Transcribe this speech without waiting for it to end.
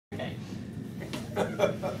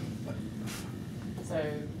So,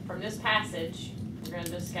 from this passage, we're going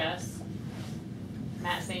to discuss.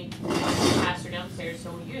 Matt Sink, pastor downstairs,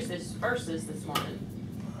 so we'll use these verses this morning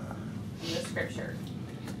in the scripture.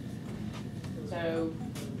 So,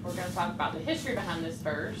 we're going to talk about the history behind this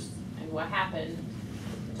verse and what happened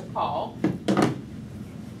to Paul.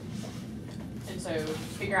 And so,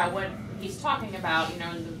 figure out what he's talking about, in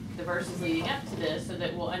the verses leading up to this, so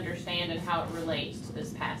that we'll understand and how it relates to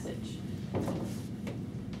this passage.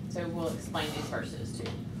 So we'll explain these verses too,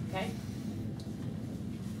 okay?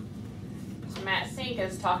 So Matt Sink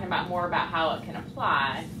is talking about more about how it can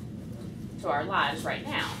apply to our lives right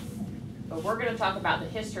now. But we're going to talk about the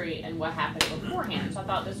history and what happened beforehand. So I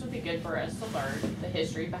thought this would be good for us to learn the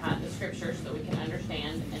history behind the scripture so that we can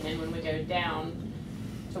understand. And then when we go down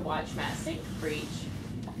to watch Matt Sink preach,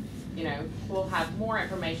 we'll have more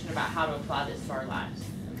information about how to apply this to our lives,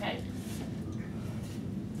 okay?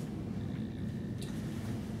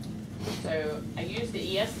 So I use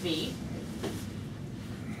the ESV,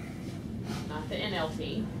 not the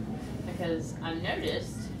NLT, because I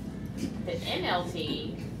noticed that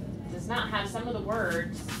NLT does not have some of the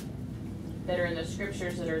words that are in the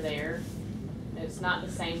scriptures that are there. It's not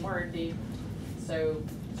the same word. So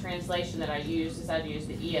the translation that I use is I'd use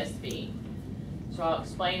the ESV. So I'll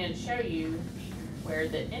explain and show you where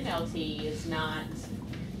the NLT is not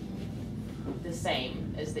the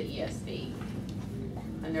same as the ESV.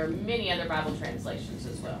 And there are many other Bible translations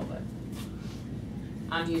as well, but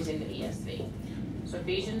I'm using the ESV. So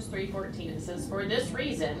Ephesians 3:14, it says, "For this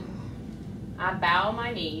reason I bow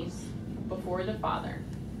my knees before the Father."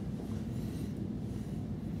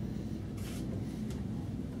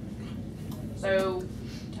 So,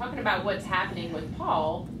 talking about what's happening with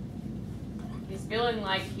Paul, he's feeling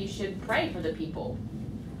like he should pray for the people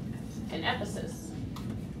in Ephesus.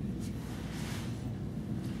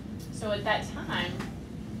 So at that time,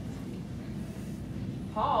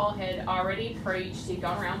 Paul had already preached, he'd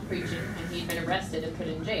gone around preaching, and he'd been arrested and put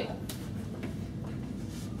in jail.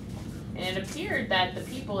 And it appeared that the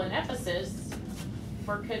people in Ephesus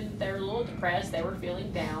they were a little depressed, they were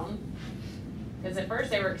feeling down. Because at first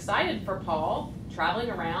they were excited for Paul, traveling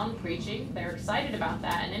around, preaching, they were excited about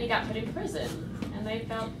that, and then he got put in prison. And they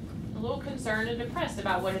felt a little concerned and depressed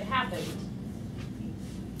about what had happened.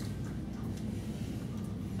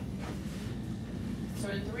 So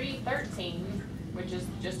in 3:13, which is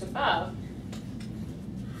just above,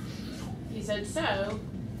 he said, "So,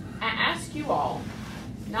 I ask you all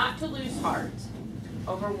not to lose heart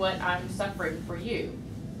over what I'm suffering for you,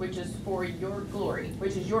 which is for your glory,"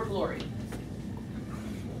 which is your glory.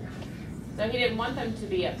 So he didn't want them to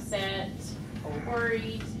be upset or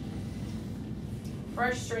worried,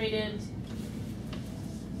 frustrated.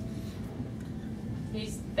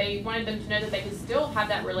 They wanted them to know that they could still have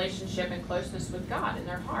that relationship and closeness with God in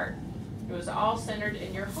their heart. It was all centered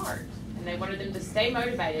in your heart. And they wanted them to stay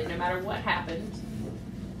motivated no matter what happened,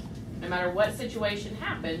 no matter what situation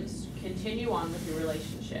happens, continue on with your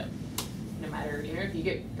relationship. No matter, if you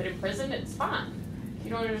get put in prison, it's fine.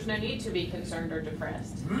 There's no need to be concerned or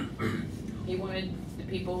depressed. He wanted the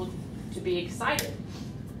people to be excited,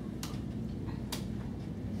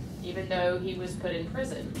 even though he was put in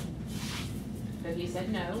prison. But he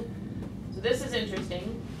said no. So this is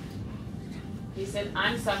interesting. He said,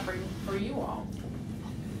 "I'm suffering for you all."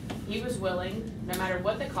 He was willing, no matter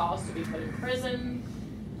what the cost, to be put in prison.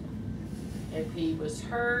 If he was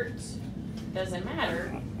hurt, doesn't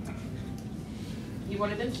matter. He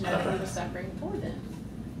wanted them to know that he was suffering for them.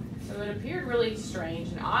 So it appeared really strange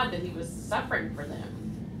and odd that he was suffering for them.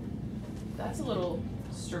 That's a little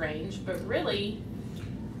strange, but really,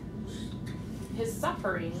 his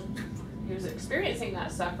suffering, he was experiencing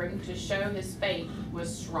that suffering to show his faith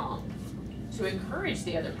was strong, to encourage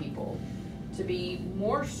the other people to be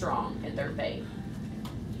more strong in their faith.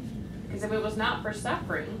 Because if it was not for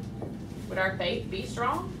suffering, would our faith be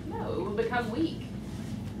strong? No, it would become weak.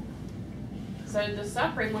 So the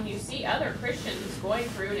suffering, when you see other Christians going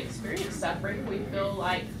through and experience suffering, we feel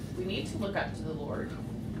like we need to look up to the Lord,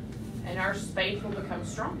 and our faith will become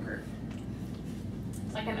stronger.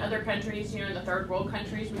 Like in other countries, in the third world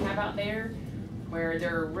countries we have out there, where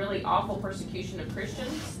there are really awful persecution of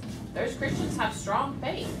Christians, those Christians have strong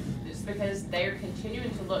faith. It's because they are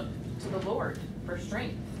continuing to look to the Lord for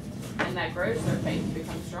strength, and that grows their faith to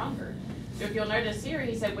become stronger. So if you'll notice here,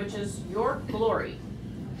 he said, "which is your glory,"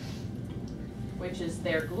 which is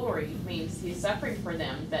their glory, means he's suffering for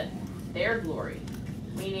them, that their glory,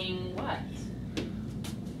 meaning what?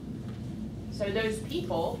 So those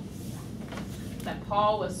people that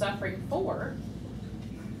Paul was suffering for,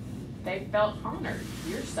 they felt honored.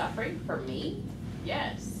 You're suffering for me?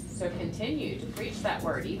 Yes. So continue to preach that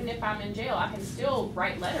word. Even if I'm in jail, I can still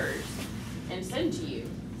write letters and send to you.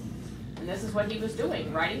 And this is what he was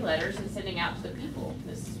doing, writing letters and sending out to the people.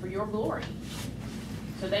 This is for your glory.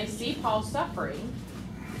 So they see Paul's suffering,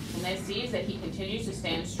 and they see that he continues to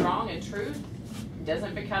stand strong in truth,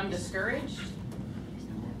 doesn't become discouraged.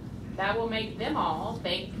 That will make them all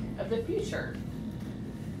think of the future.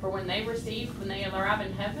 For when they arrive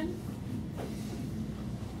in heaven.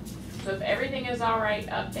 So if everything is all right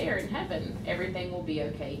up there in heaven, everything will be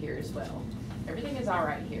okay here as well. Everything is all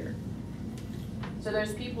right here. So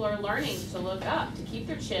those people are learning to look up, to keep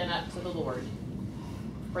their chin up to the Lord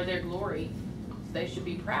for their glory. So they should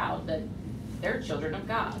be proud that they're children of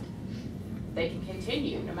God. They can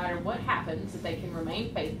continue, no matter what happens, that they can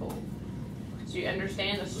remain faithful. So you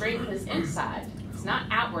understand the strength is inside. It's not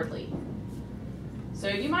outwardly. So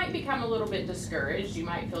you might become a little bit discouraged. You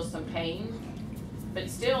might feel some pain. But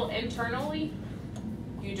still, internally,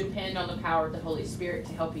 you depend on the power of the Holy Spirit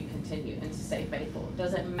to help you continue and to stay faithful. It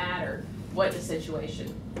doesn't matter what the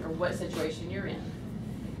situation or what situation you're in.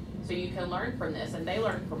 So you can learn from this, and they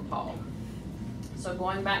learned from Paul. So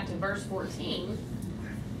going back to verse 14,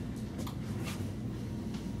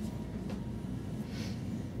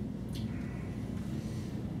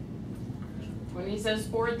 when he says,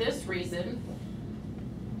 for this reason,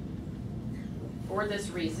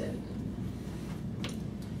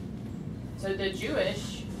 so the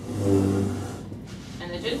Jewish and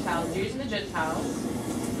the Gentiles, Jews and the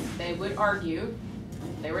Gentiles, they would argue,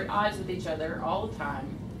 they were at odds with each other all the time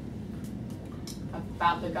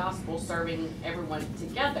about the gospel serving everyone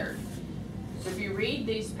together. So if you read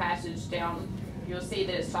these passages down, you'll see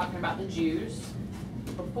that it's talking about the Jews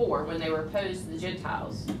before, when they were opposed to the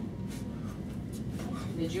Gentiles.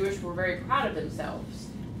 The Jewish were very proud of themselves.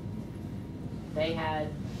 They had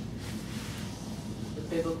the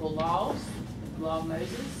biblical laws, the law of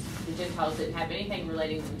Moses. The Gentiles didn't have anything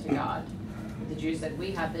relating them to God. The Jews said,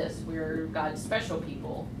 we have this. We're God's special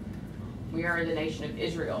people. We are the nation of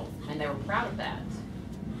Israel. And they were proud of that.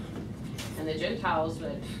 And the Gentiles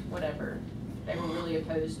would, whatever. They were really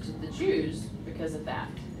opposed to the Jews because of that.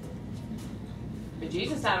 But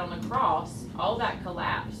Jesus died on the cross. All that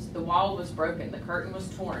collapsed. The wall was broken. The curtain was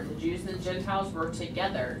torn. The Jews and the Gentiles were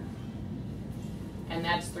together. And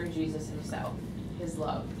that's through Jesus himself, his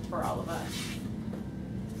love for all of us.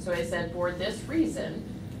 So it said, for this reason,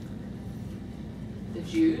 the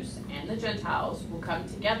Jews and the Gentiles will come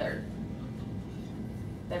together.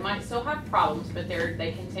 They might still have problems, but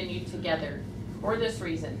they continue together. For this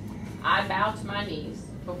reason, I bow to my knees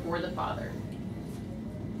before the Father.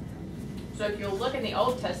 So if you'll look in the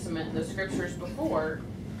Old Testament, the scriptures before,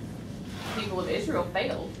 the people of Israel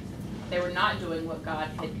failed. They were not doing what God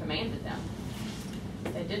had commanded them.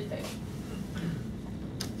 They did fail.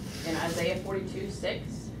 In Isaiah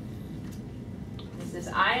 42:6, it says,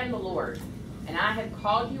 I am the Lord, and I have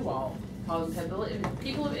called you all, called the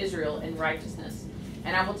people of Israel in righteousness,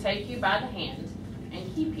 and I will take you by the hand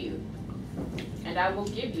and keep you, and I will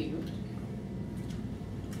give you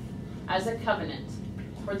as a covenant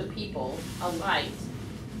for the people, a light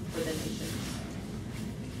for the nations.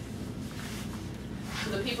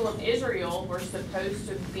 So the people of Israel were supposed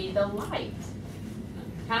to be the light.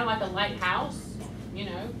 Kind of like a lighthouse, you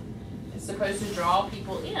know. It's supposed to draw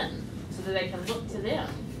people in so that they can look to them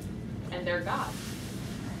and their God.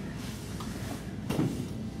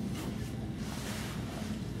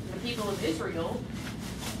 The people of Israel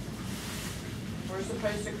were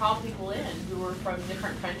supposed to call people in who were from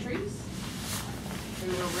different countries,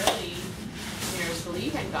 who were really,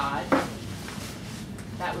 believe in God.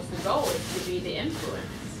 That was the goal, is to be the influence.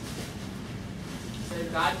 So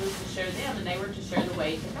God was to show them, and they were to show the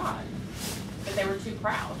way to God. But they were too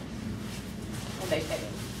proud, and they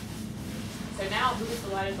failed. So now, who is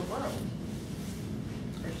the light of the world?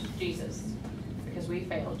 There's Jesus, because we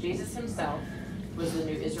failed. Jesus himself was the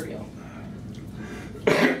new Israel,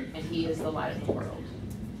 and he is the light of the world.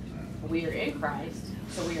 We are in Christ,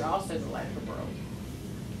 so we are also the light of the world.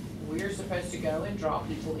 We are supposed to go and draw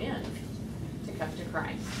people in to come to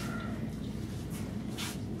Christ.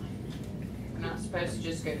 We're not supposed to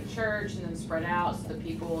just go to church and then spread out so the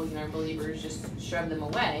people, believers, just shove them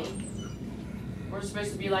away. We're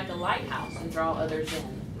supposed to be like a lighthouse and draw others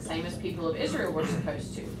in, same as people of Israel were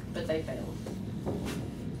supposed to, but they failed.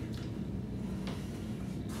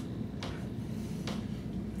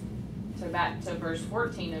 So back to verse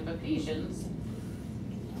 14 of Ephesians.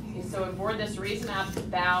 So for this reason I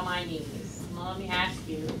bow my knees. Well, let me ask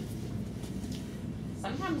you,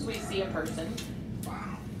 sometimes we see a person,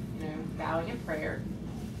 bowing in prayer.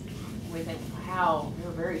 We think, wow,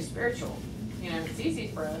 you're very spiritual. It's easy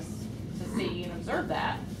for us to see and observe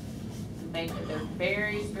that. think that they're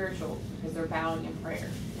very spiritual because they're bowing in prayer.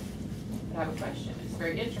 But I have a question. It's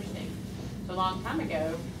very interesting. So a long time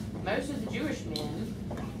ago, most of the Jewish men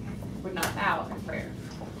would not bow in prayer.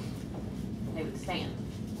 They would stand.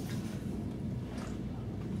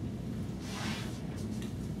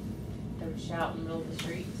 They would shout in the middle of the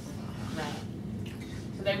streets. Right.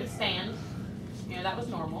 So they would stand. You know, that was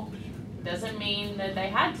normal. Doesn't mean that they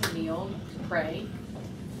had to kneel to pray.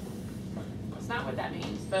 That's not what that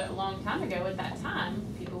means. But a long time ago, at that time,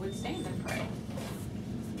 people would stand and pray.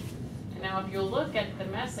 And now if you'll look at the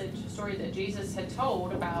story that Jesus had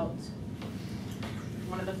told about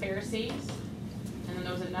one of the Pharisees, and then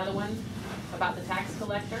there was another one about the tax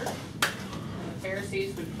collector. And the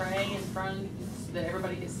Pharisees would pray in front so that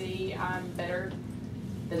everybody could see, I'm better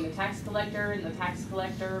than the tax collector, and the tax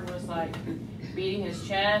collector was like beating his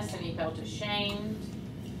chest and he felt ashamed.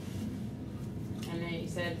 And then he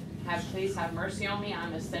said, please have mercy on me,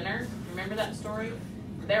 I'm a sinner. Remember that story?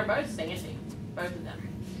 They were both standing, both of them.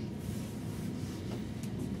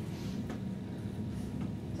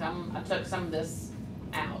 So I took some of this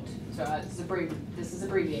out. So this is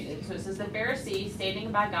abbreviated. So it says, the Pharisee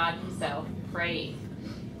standing by God himself, praying.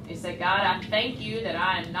 He said, God, I thank you that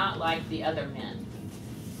I am not like the other men.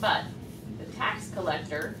 But the tax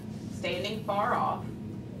collector, standing far off,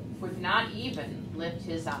 would not even lift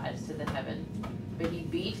his eyes to the heaven, but he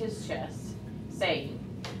beat his chest, saying,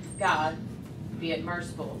 God, be it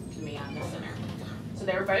merciful to me, I'm a sinner. So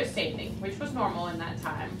they were both standing, which was normal in that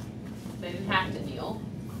time. They didn't have to kneel.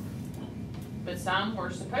 But some were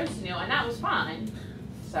supposed to kneel, and that was fine.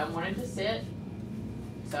 Some wanted to sit.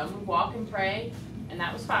 Some would walk and pray, and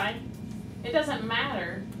that was fine. It doesn't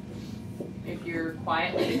matter if you're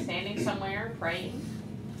quietly standing somewhere praying,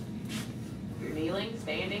 if you're kneeling,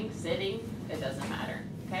 standing, sitting, it doesn't matter,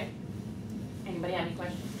 okay? Anybody have any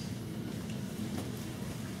questions?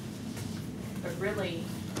 But really,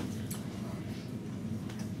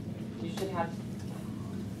 you should have,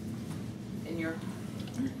 in your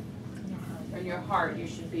heart, you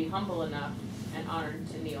should be humble enough and honored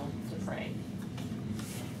to kneel to pray.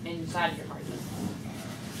 Inside your heart.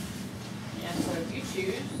 And so if you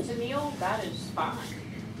choose to kneel, that is fine.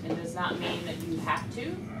 It does not mean that you have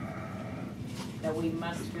to, that we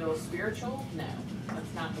must feel spiritual. No,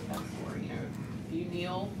 that's not what that's for. You know, if you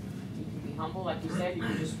kneel, you can be humble, like you said. You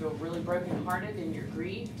can just feel really brokenhearted and you're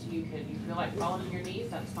grieved. You feel like falling on your knees.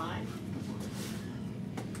 That's fine.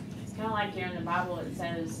 It's kind of like, you know, in the Bible it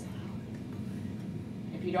says,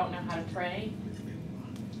 if you don't know how to pray,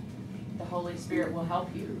 the Holy Spirit will help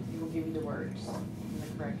you. He will give you the words in the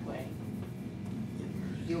correct way.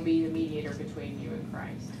 You'll be the mediator between you and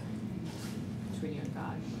Christ, between you and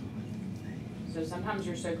God. So sometimes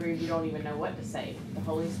you're so grieved you don't even know what to say. The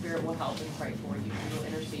Holy Spirit will help and pray for you, and will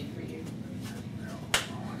intercede for you.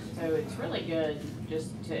 So it's really good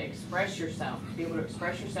just to express yourself, to be able to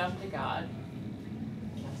express yourself to God.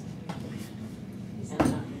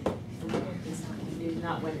 He's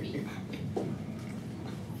not wimpy.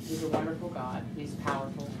 He's a wonderful God. He's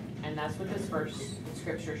powerful. And that's what this verse in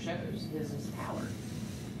Scripture shows, is his power.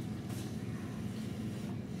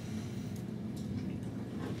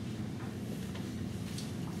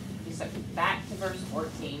 So back to verse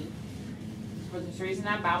 14. For this reason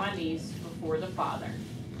I bow my knees before the Father.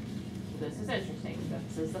 So this is interesting.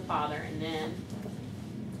 This is the Father. And then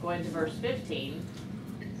going to verse 15.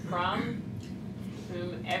 From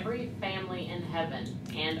whom every family in heaven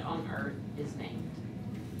and on earth is named.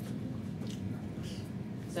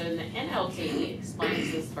 So in the NLT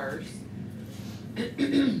explains this verse.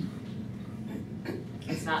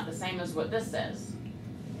 It's not the same as what this says.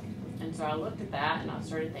 And so I looked at that and I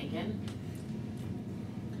started thinking,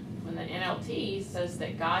 when the NLT says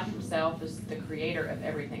that God himself is the creator of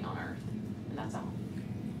everything on earth, and that's all,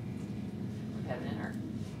 heaven and earth.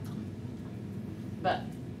 But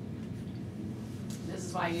this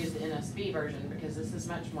is why I use the NSB version, because this is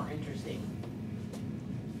much more interesting.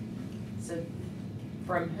 So,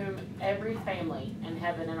 from whom every family in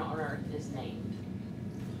heaven and on earth is named.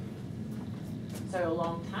 So a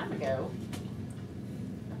long time ago,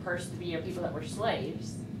 people that were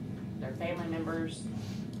slaves, their family members,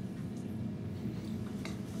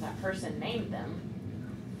 that person named them.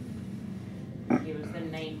 He was the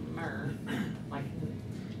namer, like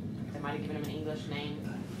they might have given him an English name.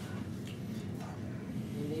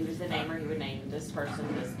 And he was the namer. He would name this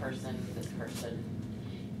person, this person, this person.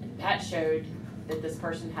 And that showed that this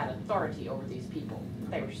person had authority over these people.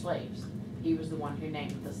 They were slaves. He was the one who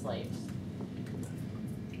named the slaves.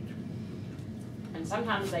 And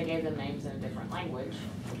sometimes they gave them names in a different language.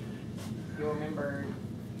 You'll remember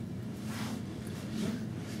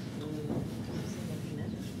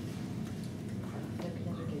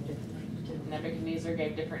Nebuchadnezzar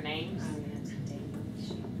gave different names.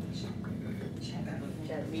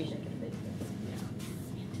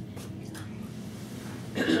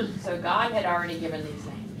 So God had already given these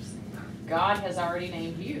names. God has already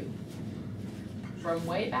named you from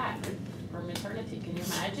way back, from eternity. Can you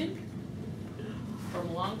imagine? From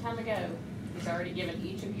a long time ago, He's already given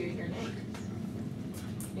each of you your name.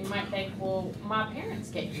 You might think, well, my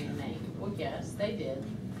parents gave me a name. Well, yes, they did.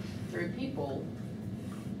 Through people,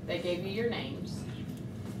 they gave you your names.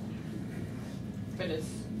 But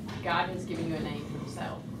God has given you a name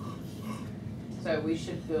Himself. So we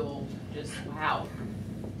should feel just, wow.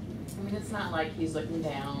 I mean, it's not like He's looking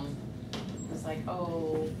down. It's like,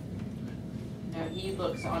 oh. No, He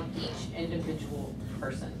looks on each individual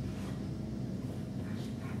person.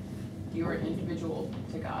 You are individual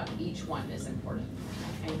to God. Each one is important.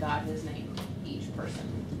 And God has named each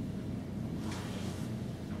person.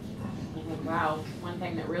 I think, wow, one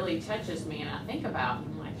thing that really touches me and I think about,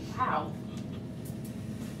 I'm like, wow.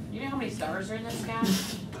 You know how many stars are in the sky?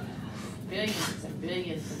 Billions and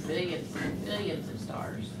billions and billions and billions of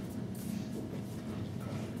stars.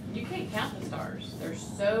 You can't count the stars. There's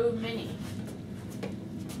so many.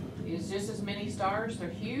 It's just as many stars. They're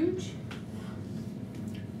huge.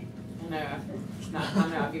 I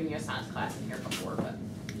know I've given you a science class in here before, but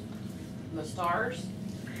the stars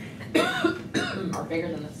are bigger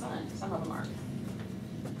than the sun. Some of them are.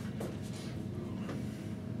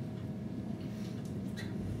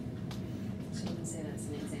 So you can say that's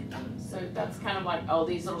an example. So that's kind of like, oh,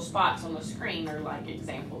 these little spots on the screen are like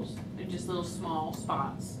examples. They're just little small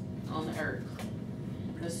spots on the earth.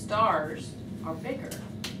 The stars are bigger.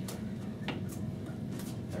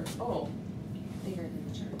 They're full. Bigger than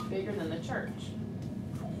the church. Bigger than the church.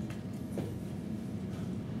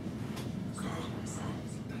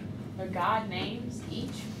 But God names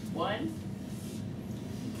each one.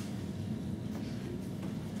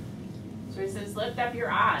 So He says, lift up your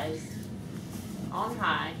eyes on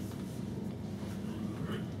high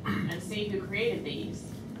and see who created these.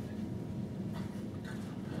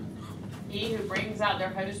 He who brings out their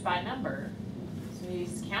host by number. So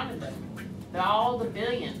He's counted them. All the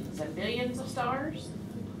billions and billions of stars,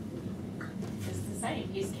 it's the same.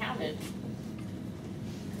 He's counted.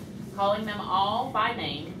 Calling them all by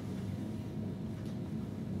name.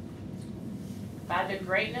 By the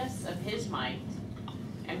greatness of His might,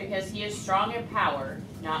 and because He is strong in power,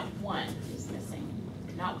 not one is missing.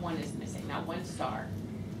 Not one is missing. Not one star.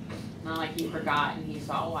 Not like He forgot and He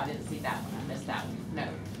saw, oh, I didn't see that one. I missed that one. No,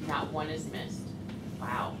 not one is missed.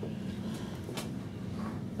 Wow.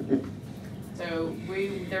 So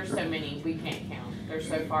there's so many we can't count. They're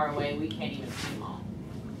so far away we can't even see them all.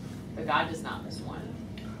 But God does not miss one.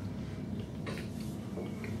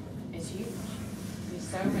 It's huge. He's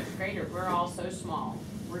so much greater. We're all so small.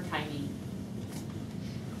 We're tiny.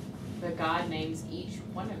 But God names each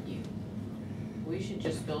one of you. We should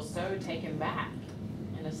just feel so taken back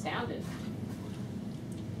and astounded.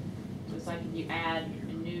 It's like if you add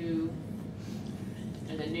a new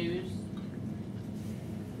in the news.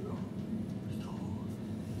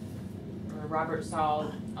 Or Robert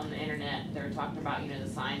saw on the internet, they were talking about, the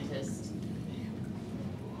scientists.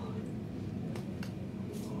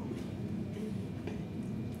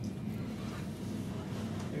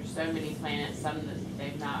 There's so many planets, some that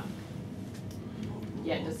they've not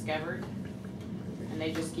yet discovered. And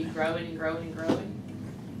they just keep growing and growing and growing.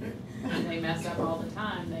 And they mess up all the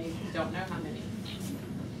time. They don't know how many.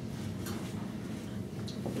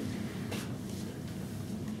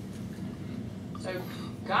 So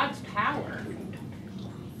God's power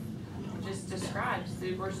just describes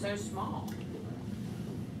that we're so small.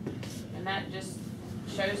 And that just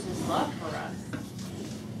shows His love for us.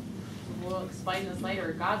 We'll explain this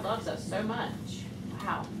later. God loves us so much.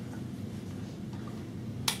 Wow.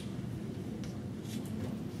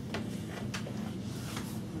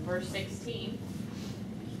 Verse 16,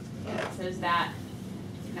 it says that,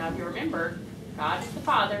 now if you remember, God is the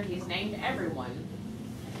Father. He's named everyone.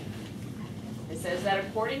 It says that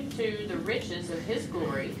according to the riches of His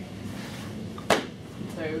glory,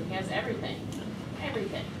 so He has everything.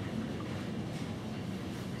 Everything.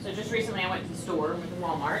 So just recently I went to the store, went to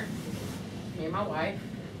Walmart, me and my wife.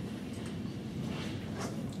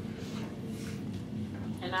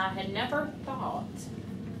 And I had never thought,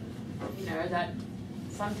 that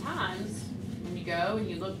sometimes when you go and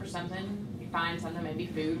you look for something, you find something, maybe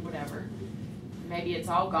food, whatever. Maybe it's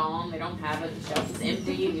all gone. They don't have it. The shelf is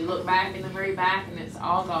empty. And you look back in the very back and it's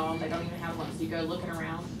all gone. They don't even have one. So you go looking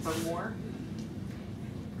around for more.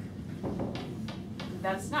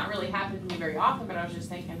 That's not really happened to me very often, but I was just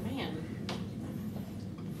thinking, man,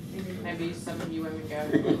 maybe some of you women go,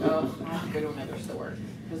 oh, I have to go to another store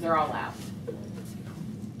because they're all out.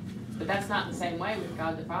 But that's not the same way with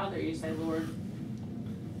God the Father. You say, Lord,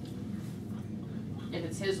 if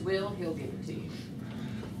it's His will, He'll give it to you.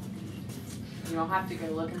 You don't have to go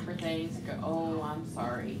looking for things and go, oh, I'm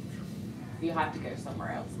sorry. You'll have to go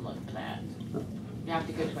somewhere else and look for that. You have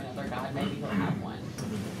to go to another God. Maybe He'll have one.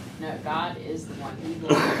 No, God is the one. He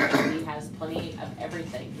will. He has plenty of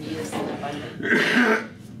everything. He is in abundance.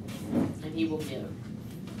 And He will give.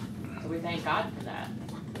 So we thank God for that.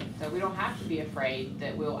 So we don't have to be afraid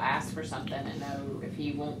that we'll ask for something and know if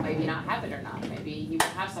He won't maybe not have it or not. Maybe He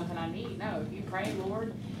won't have something I need. No, if you pray,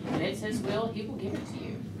 Lord, and it's His will, He will give it to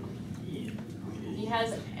you. He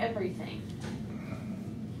has everything.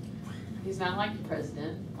 He's not like the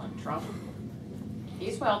president, like Trump.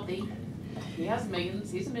 He's wealthy. He has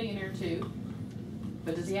millions. He's a millionaire too.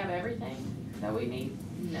 But does he have everything that we need?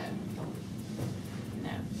 No.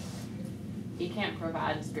 No. He can't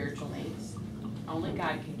provide spiritual needs. Only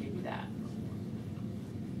God can give you that.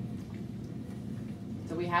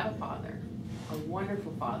 So we have a Father, a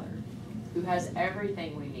wonderful Father, who has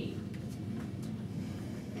everything we need.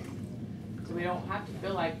 So we don't have to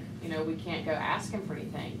feel like, we can't go ask Him for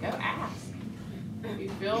anything. Go ask. If you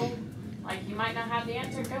feel like you might not have the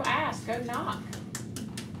answer, go ask, go knock.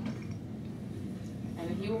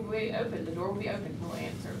 And He will be open, the door will be open, He'll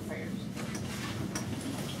answer prayers.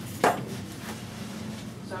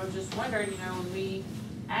 So I was just wondering, when we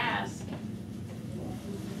ask,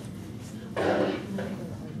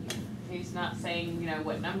 He's not saying,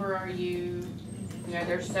 what number are you?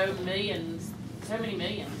 There's so many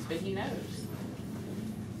millions, but He knows.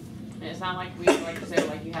 And it's not like we, like you said,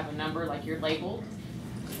 like you have a number, like you're labeled.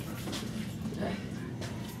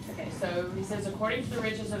 Okay, so He says, according to the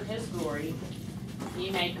riches of His glory, He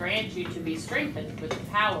may grant you to be strengthened with the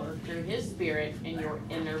power through His Spirit in your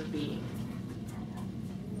inner being.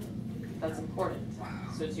 That's important.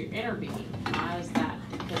 So it's your inner being. Why is that?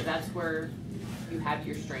 Because that's where you have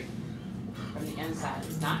your strength, from the inside.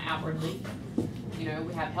 It's not outwardly. We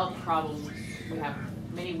have health problems. We have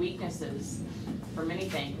many weaknesses for many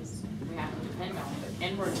things we have to depend on. But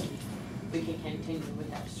inwardly, we can continue with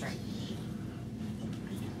that strength.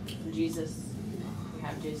 Jesus, we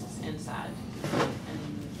have Jesus inside, and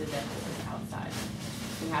the devil is outside.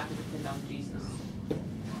 We have to depend on Jesus.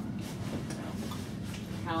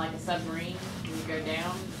 Kind of like a submarine, when you go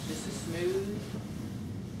down, it's just a smooth.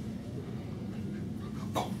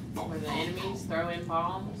 When the enemies throw in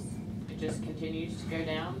bombs, it just continues to go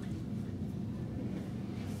down.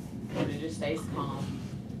 And it just stays calm.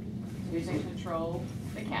 Who's in control?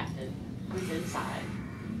 The captain. Who's inside?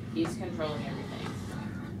 He's controlling everything.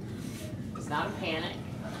 It's not a panic.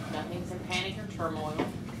 Nothing's in panic or turmoil.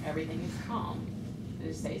 Everything is calm.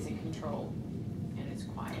 It stays in control. And it's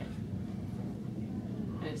quiet.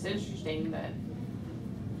 And it's interesting that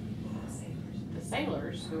the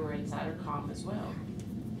sailors who are inside are calm as well.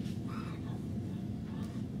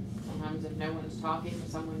 Sometimes if no one's talking,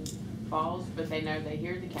 someone falls, but they know they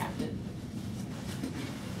hear the captain.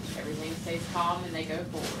 Everything stays calm and they go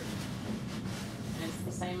forward. And it's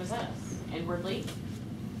the same as us. Inwardly,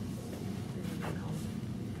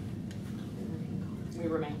 we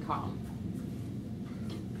remain calm.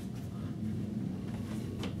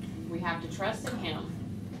 We have to trust in Him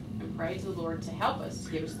and pray to the Lord to help us,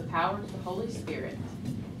 to give us the power to the Holy Spirit.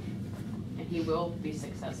 And He will be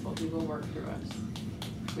successful. He will work through us.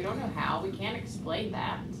 We don't know how. We can't explain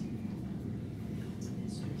that.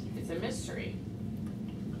 It's a mystery.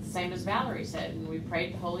 Same as Valerie said, when we prayed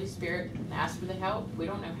to the Holy Spirit and asked for the help, we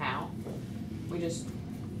don't know how. We just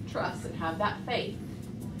trust and have that faith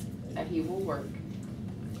that He will work.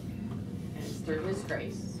 And it's through His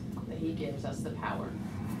grace that He gives us the power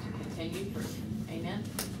to continue through. Amen?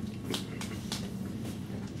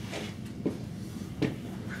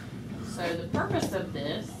 So the purpose of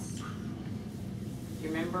this, you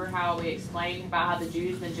remember how we explained about how the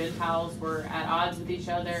Jews and the Gentiles were at odds with each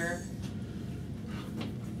other?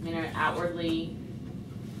 Outwardly.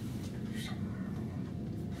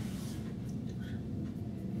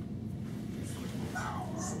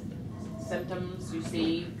 Symptoms, you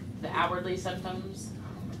see the outwardly symptoms.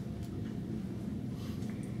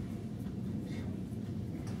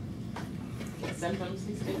 Symptoms,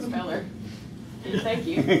 he's a good speller. Thank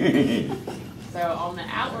you. So on the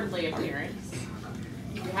outwardly appearance,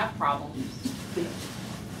 you have problems.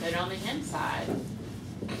 But on the inside,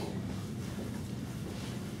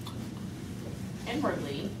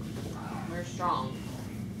 inwardly, we're strong.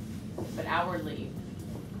 But outwardly,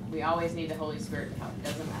 we always need the Holy Spirit to help. It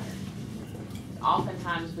doesn't matter.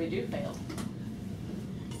 Oftentimes we do fail.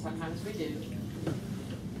 Sometimes we do.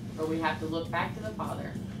 But we have to look back to the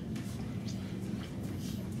Father.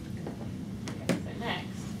 Okay, so next.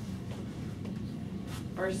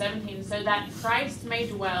 Verse 17, so that Christ may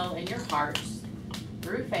dwell in your hearts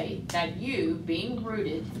through faith, that you, being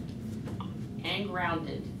rooted and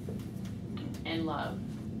grounded in love.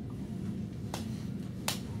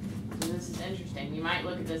 So this is interesting. You might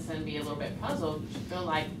look at this and be a little bit puzzled. You feel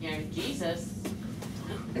like, Jesus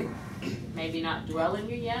maybe not dwell in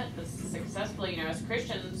you yet, but successfully, as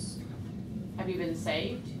Christians, have you been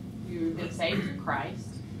saved? You've been saved through Christ,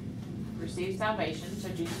 received salvation, so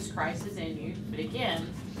Jesus Christ is in you. But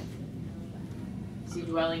again, is he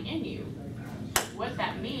dwelling in you? What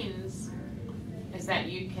that means is that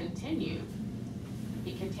you continue.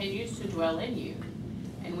 He continues to dwell in you.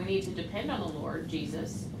 And we need to depend on the Lord,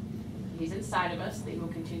 Jesus. He's inside of us, that he will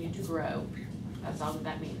continue to grow. That's all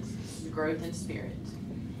that means. This is growth in spirit.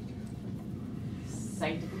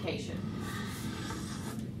 Sanctification.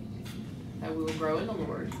 That we will grow in the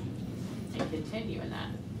Lord and continue in that.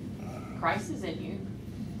 Christ is in you.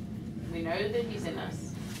 We know that he's in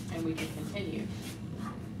us, and we can continue.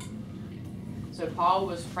 So Paul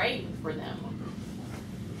was praying for them.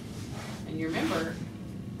 And you remember,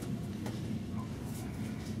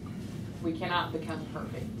 we cannot become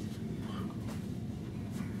perfect.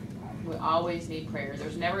 We always need prayer.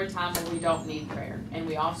 There's never a time when we don't need prayer. And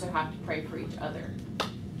we also have to pray for each other.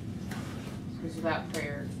 Because without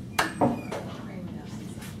prayer,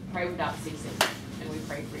 pray without ceasing. And we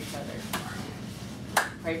pray for each other.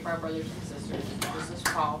 Pray for our brothers and sisters. This is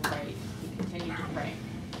Paul prayed. He continued to pray.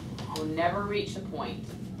 We'll never reach a point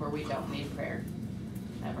where we don't need prayer.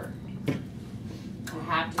 Never. We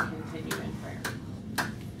have to continue in prayer.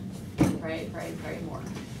 Pray, pray, pray more.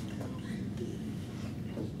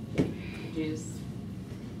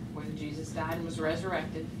 When Jesus died and was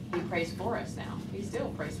resurrected, he prays for us now. He still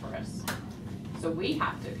prays for us. So we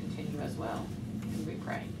have to continue as well as we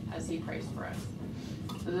pray, as he prays for us.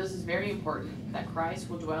 So this is very important, that Christ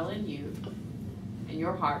will dwell in you, in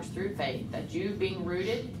your hearts through faith, that you being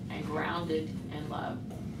rooted and grounded in love.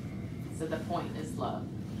 So the point is love.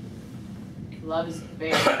 Love is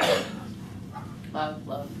very important. Love,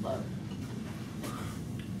 love, love.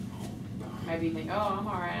 Maybe you think, oh, I'm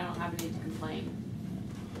all right, I don't have a need to complain.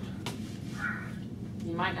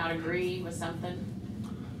 You might not agree with something,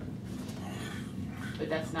 but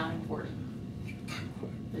that's not important.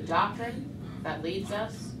 The doctrine that leads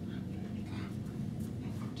us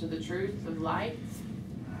to the truth of life,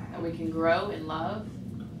 that we can grow in love.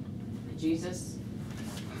 And Jesus,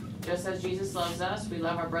 just as Jesus loves us, we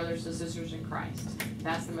love our brothers and sisters in Christ.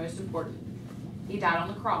 That's the most important. He died on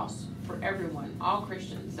the cross for everyone, all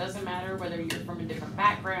Christians. Doesn't matter whether you're from a different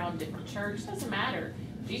background, different church, doesn't matter.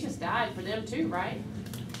 Jesus died for them too, right?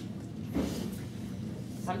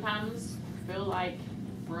 Sometimes we feel like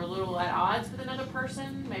we're a little at odds with another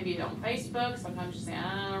person, maybe on Facebook. Sometimes you say,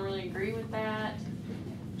 I don't really agree with that.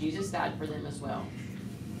 Jesus died for them as well.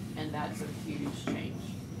 And that's a huge change.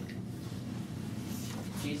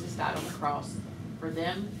 Jesus died on the cross for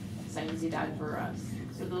them, same as he died for us.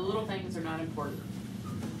 So the little things are not important.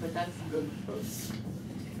 But that's good.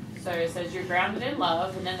 So it says you're grounded in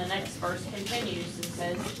love, and then the next verse continues and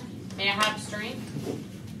says, may I have strength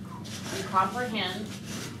to comprehend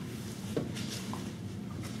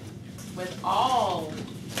with all,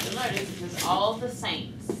 you'll notice it says all the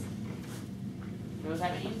saints. You know what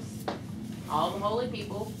that means? All the holy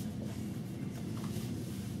people.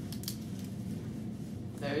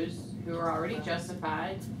 Those who are already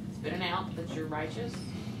justified. It's been announced that you're righteous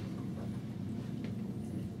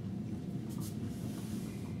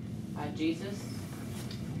by Jesus.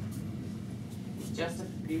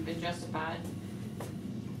 You've been justified.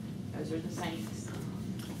 Those are the saints.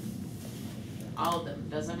 All of them.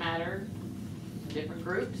 Doesn't matter. Different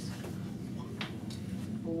groups.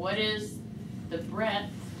 What is the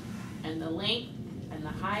breadth and the length and the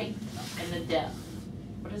height and the depth?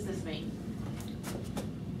 What does this mean?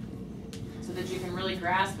 So that you can really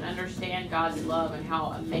grasp and understand God's love and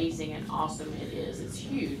how amazing and awesome it is. It's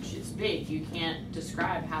huge. It's big. You can't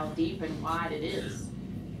describe how deep and wide it is.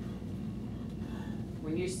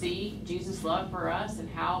 When you see Jesus' love for us and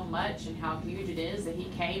how much and how huge it is that he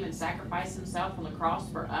came and sacrificed himself on the cross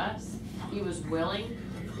for us, he was willing.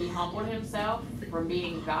 He humbled himself from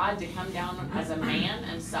being God to come down as a man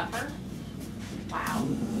and suffer. Wow.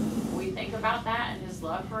 When we think about that and his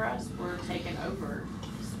love for us, we're taken over.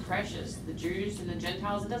 Precious. The Jews and the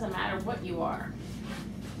Gentiles, it doesn't matter what you are.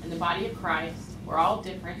 In the body of Christ, we're all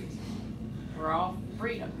different. We're all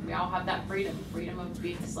freedom. We all have that freedom. Freedom of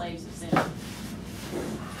being slaves of sin.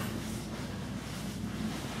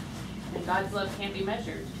 And God's love can't be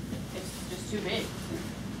measured. It's just too big.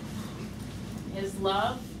 His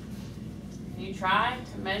love, can you try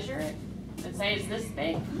to measure it and say it's this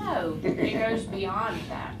big? No, it goes beyond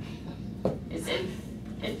that. It's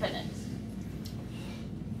infinite.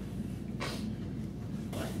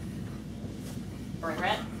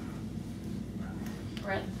 Breadth,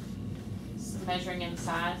 measuring in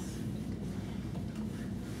size.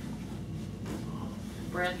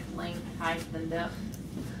 Breadth, length, height, and depth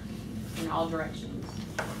in all directions.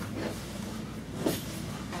 Kind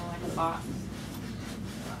of like a box.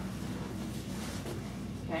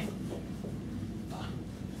 Okay?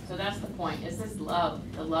 So that's the point. Is this love?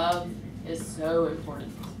 The love is so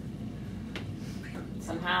important.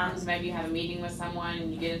 Sometimes maybe you have a meeting with someone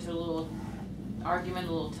and you get into a little argument,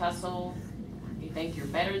 a little tussle. You think you're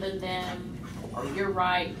better than them, or you're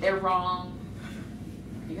right, they're wrong.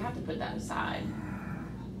 You have to put that aside.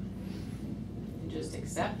 And just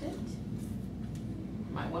accept it.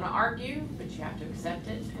 You might want to argue, but you have to accept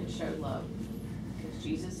it and show love. Because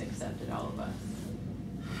Jesus accepted all of us.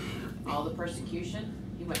 All the persecution,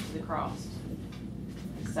 he went to the cross.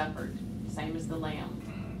 He suffered, same as the lamb.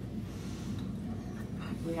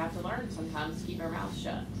 We have to learn sometimes to keep our mouths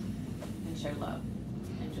shut and show love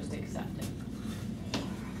and just accept it.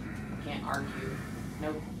 Can't argue.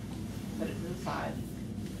 Nope. Put it to the side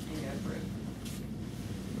and go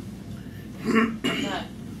through. But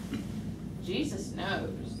Jesus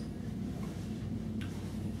knows.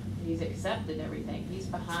 He's accepted everything. He's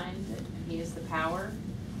behind it. He is the power.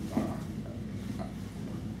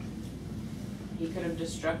 He could have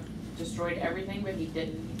destroyed everything, but he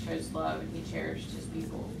didn't. He chose love and he cherished his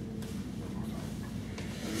people.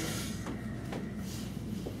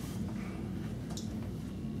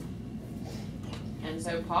 And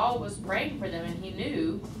so Paul was praying for them, and he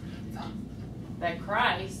knew that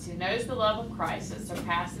Christ, who knows the love of Christ that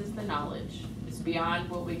surpasses the knowledge, is beyond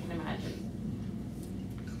what we can imagine.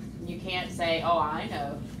 You can't say, oh, I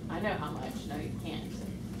know how much. No, you can't.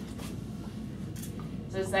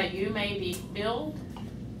 It says that you may be filled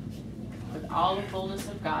with all the fullness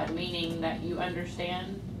of God, meaning that you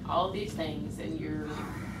understand all of these things and you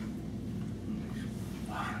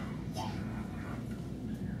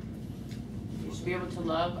should be able to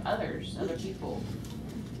love others, other people,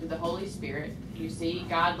 through the Holy Spirit. You see,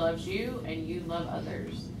 God loves you and you love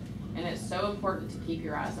others. And it's so important to keep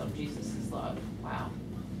your eyes on Jesus' love. Wow.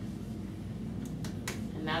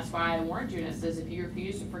 And that's why I warned you, and it says if you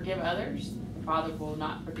refuse to forgive others, the Father will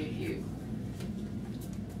not forgive you.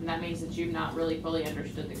 And that means that you've not really fully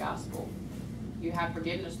understood the gospel. You have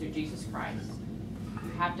forgiveness through Jesus Christ.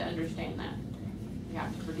 You have to understand that. You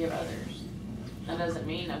have to forgive others. That doesn't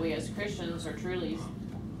mean that we as Christians are truly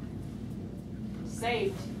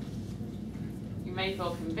saved. You may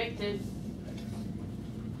feel convicted,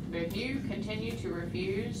 but if you continue to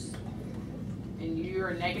refuse and you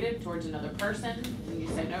are negative towards another person, and you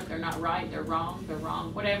say, no, they're not right, they're wrong,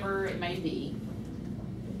 whatever it may be,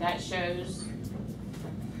 that shows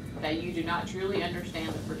that you do not truly understand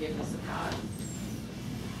the forgiveness of God.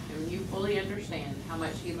 And when you fully understand how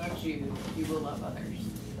much he loves you, you will love others.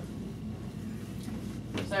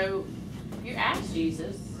 So you ask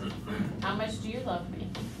Jesus, how much do you love me?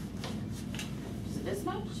 Is it this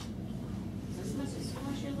much? Is this much? Is this how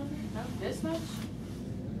much you love me? No, this much?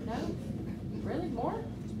 No? Really? More?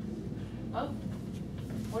 Oh,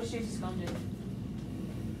 what's Jesus going to do?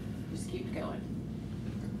 Just keep going.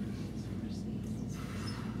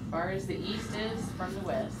 As far as the east is from the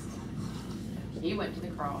west, he went to the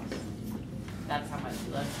cross. That's how much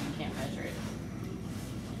he loves you. You can't measure it.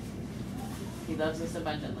 He loves us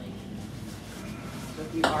abundantly. So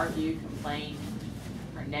if you argue, complain,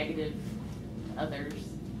 are negative to others,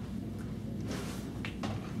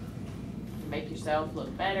 you make yourself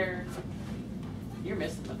look better, you're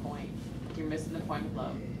missing the point. You're missing the point of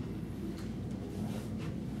love.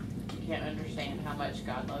 You can't understand how much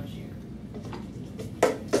God loves you.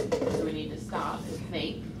 So we need to stop and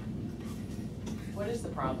think, what is the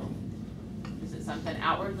problem? Is it something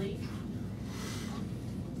outwardly?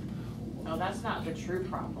 No, that's not the true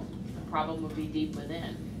problem. The problem will be deep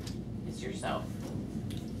within. It's yourself.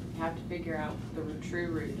 You have to figure out the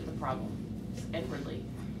true root of the problem. It's inwardly.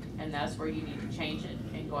 And that's where you need to change it.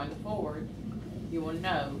 And going forward, you will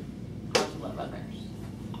know how to love others.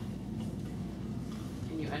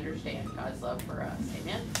 And you understand God's love for us.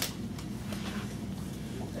 Amen?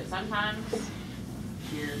 So sometimes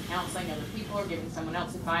you're counseling other people or giving someone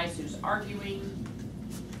else advice who's arguing,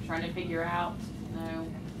 trying to figure out, no,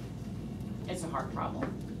 it's a heart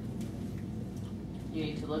problem. You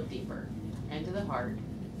need to look deeper into the heart,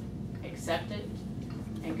 accept it,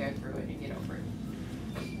 and go through it and get over it.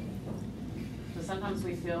 So sometimes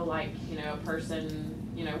we feel like, a person,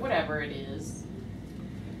 whatever it is,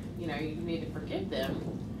 you know, you need to forgive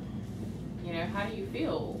them, you know, how do you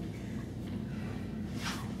feel?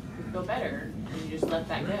 You feel better, and you just let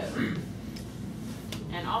that go.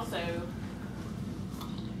 And also,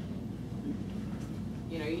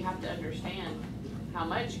 you know, you have to understand how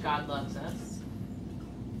much God loves us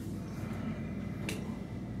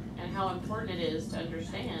and how important it is to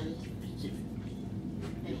understand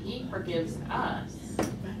that He forgives us.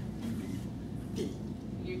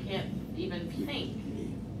 You can't even think,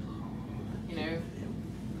 you know.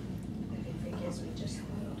 If He forgives me just a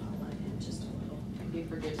little, I'll love Him just a little. If He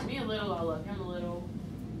forgives me a little, I'll love Him a little.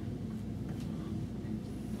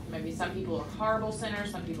 Maybe some people are horrible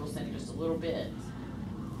sinners, some people sin just a little bit.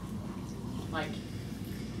 Like,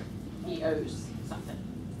 he owes something.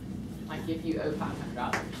 Like, if you owe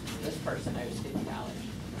 $500, this person owes $50.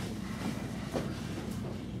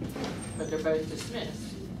 But they're both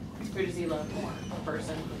dismissed. Who does he love more? The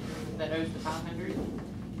person that owes the $500?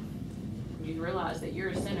 You realize that you're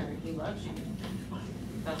a sinner and he loves you.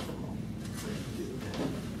 That's the point.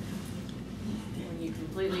 When you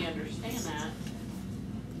completely understand that,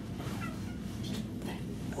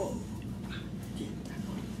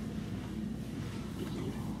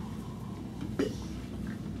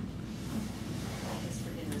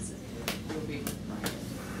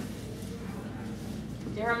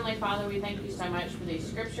 Dear Heavenly Father, we thank you so much for these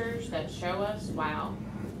scriptures that show us, wow,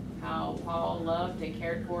 how Paul loved and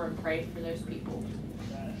cared for and prayed for those people.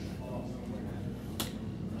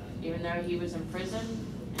 Even though he was in prison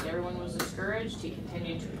and everyone was discouraged, he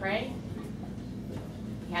continued to pray.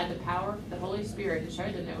 He had the power of the Holy Spirit to show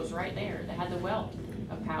them it was right there. They had the wealth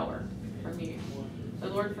of power from you. So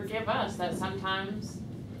Lord, forgive us that sometimes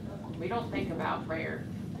we don't think about prayer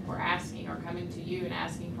or asking or coming to you and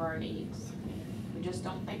asking for our needs. We just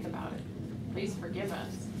don't think about it. Please forgive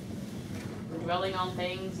us. We're dwelling on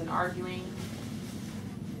things and arguing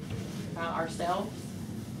about ourselves,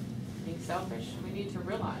 being selfish. We need to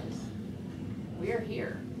realize we are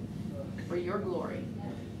here for your glory.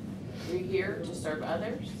 We're here to serve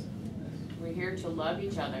others. We're here to love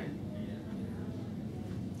each other.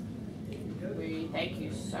 We thank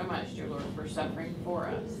you so much, dear Lord, for suffering for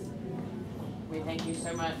us. We thank you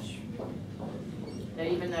so much that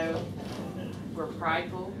even though we're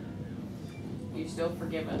prideful, you still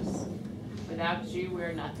forgive us. Without you,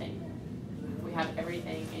 we're nothing. We have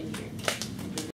everything in you.